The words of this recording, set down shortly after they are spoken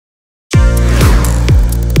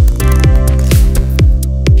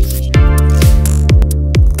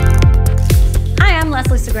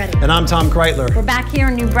And I'm Tom Kreitler. We're back here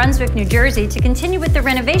in New Brunswick, New Jersey to continue with the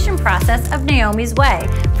renovation process of Naomi's Way,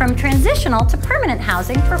 from transitional to permanent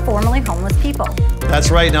housing for formerly homeless people.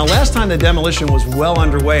 That's right. Now, last time the demolition was well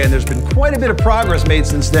underway, and there's been quite a bit of progress made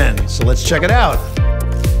since then. So let's check it out.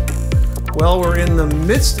 Well, we're in the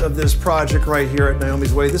midst of this project right here at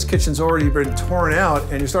Naomi's Way. This kitchen's already been torn out,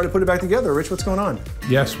 and you're starting to put it back together. Rich, what's going on?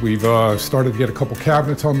 Yes, we've started to get a couple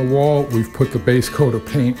cabinets on the wall. We've put the base coat of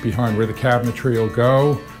paint behind where the cabinetry will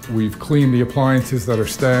go. We've cleaned the appliances that are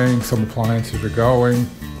staying. Some appliances are going.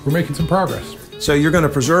 We're making some progress. So you're going to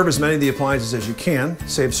preserve as many of the appliances as you can,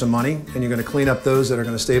 save some money, and you're going to clean up those that are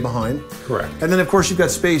going to stay behind. Correct. And then, of course, you've got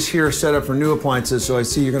space here set up for new appliances. So I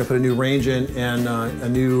see you're going to put a new range in and a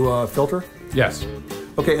new filter? Yes.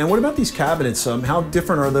 Okay, and what about these cabinets? How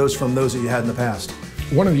different are those from those that you had in the past?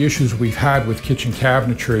 One of the issues we've had with kitchen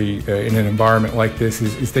cabinetry in an environment like this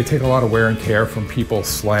is they take a lot of wear and tear from people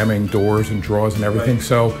slamming doors and drawers and everything. Right.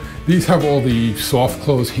 So these have all the soft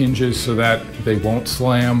close hinges so that they won't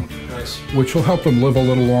slam, nice. Which will help them live a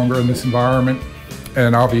little longer in this environment.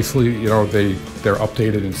 And obviously, you know, they're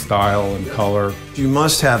updated in style and color. You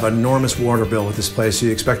must have an enormous water bill with this place. Are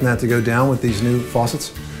you expecting that to go down with these new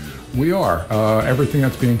faucets? We are. Everything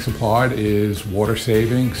that's being supplied is water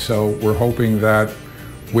saving, so we're hoping that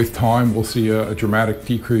with time we'll see a dramatic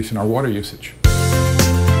decrease in our water usage.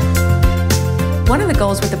 One of the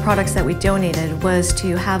goals with the products that we donated was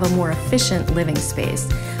to have a more efficient living space.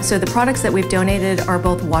 So the products that we've donated are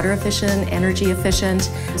both water efficient, energy efficient,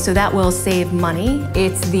 so that will save money.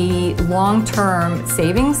 It's the long-term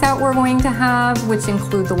savings that we're going to have, which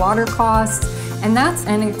include the water costs, and that's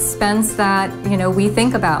an expense that, you know, we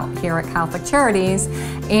think about here at Catholic Charities,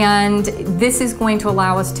 and this is going to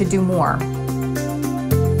allow us to do more.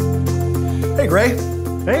 Hey, Gray.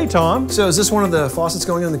 Hey, Tom. So is this one of the faucets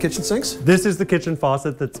going in the kitchen sinks? This is the kitchen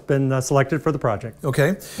faucet that's been selected for the project.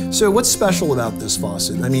 Okay. So what's special about this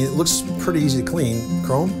faucet? I mean, it looks pretty easy to clean.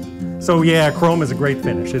 Chrome? So yeah, chrome is a great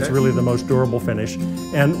finish. It's really the most durable finish.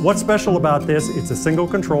 And what's special about this, it's a single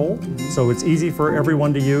control, so it's easy for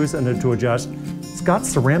everyone to use and to adjust. It's got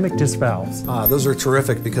ceramic disc valves. Those are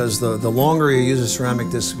terrific because the longer you use a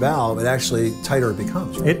ceramic disc valve, it actually tighter it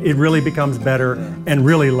becomes. Right? It really becomes better and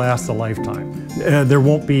really lasts a lifetime. There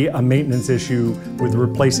won't be a maintenance issue with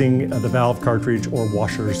replacing the valve cartridge or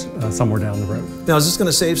washers somewhere down the road. Now, is this going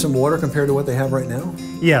to save some water compared to what they have right now?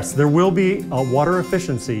 Yes, there will be a water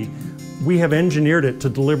efficiency. We have engineered it to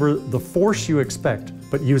deliver the force you expect,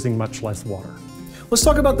 but using much less water. Let's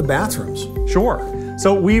talk about the bathrooms. Sure.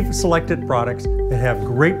 So we've selected products that have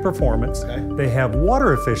great performance, they have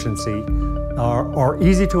water efficiency, are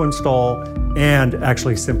easy to install, and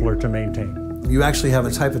actually simpler to maintain. You actually have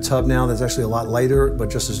a type of tub now that's actually a lot lighter, but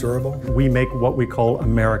just as durable? We make what we call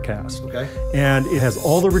Americast. Okay. And it has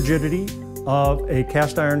all the rigidity of a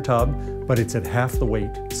cast iron tub, but it's at half the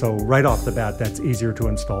weight. So right off the bat, that's easier to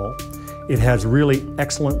install. It has really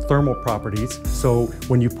excellent thermal properties, so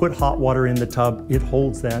when you put hot water in the tub, it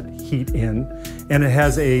holds that heat in, and it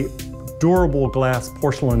has a durable glass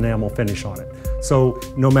porcelain enamel finish on it. So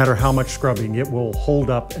no matter how much scrubbing, it will hold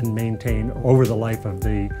up and maintain over the life of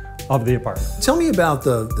the apartment. Tell me about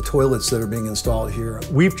the toilets that are being installed here.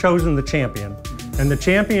 We've chosen the Champion, and the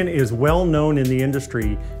Champion is well known in the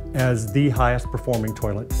industry as the highest performing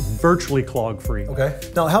toilet, virtually clog-free. Okay.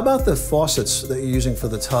 Now, how about the faucets that you're using for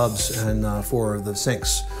the tubs and for the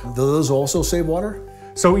sinks? Do those also save water?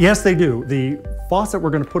 So yes, they do. The faucet we're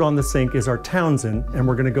going to put on the sink is our Townsend, and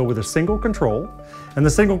we're going to go with a single control. And the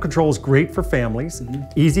single control is great for families,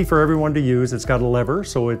 easy for everyone to use. It's got a lever,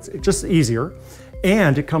 so it's just easier.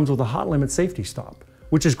 And it comes with a hot limit safety stop,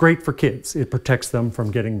 which is great for kids. It protects them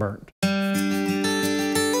from getting burned.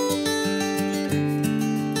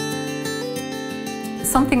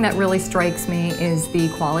 Something that really strikes me is the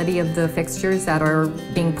quality of the fixtures that are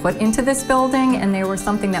being put into this building, and they were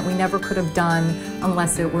something that we never could have done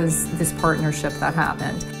unless it was this partnership that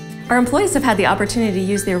happened. Our employees have had the opportunity to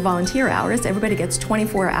use their volunteer hours. Everybody gets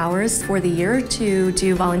 24 hours for the year to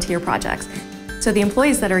do volunteer projects. So the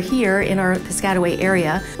employees that are here in our Piscataway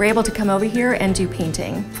area were able to come over here and do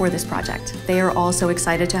painting for this project. They are also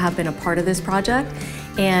excited to have been a part of this project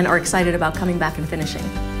and are excited about coming back and finishing.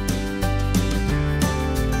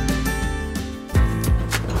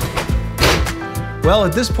 Well,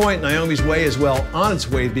 at this point, Naomi's Way is well on its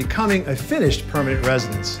way to becoming a finished permanent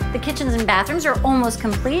residence. The kitchens and bathrooms are almost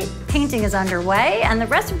complete, painting is underway, and the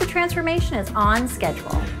rest of the transformation is on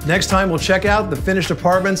schedule. Next time, we'll check out the finished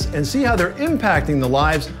apartments and see how they're impacting the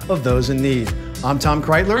lives of those in need. I'm Tom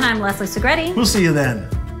Kreitler. And I'm Leslie Segretti. We'll see you then.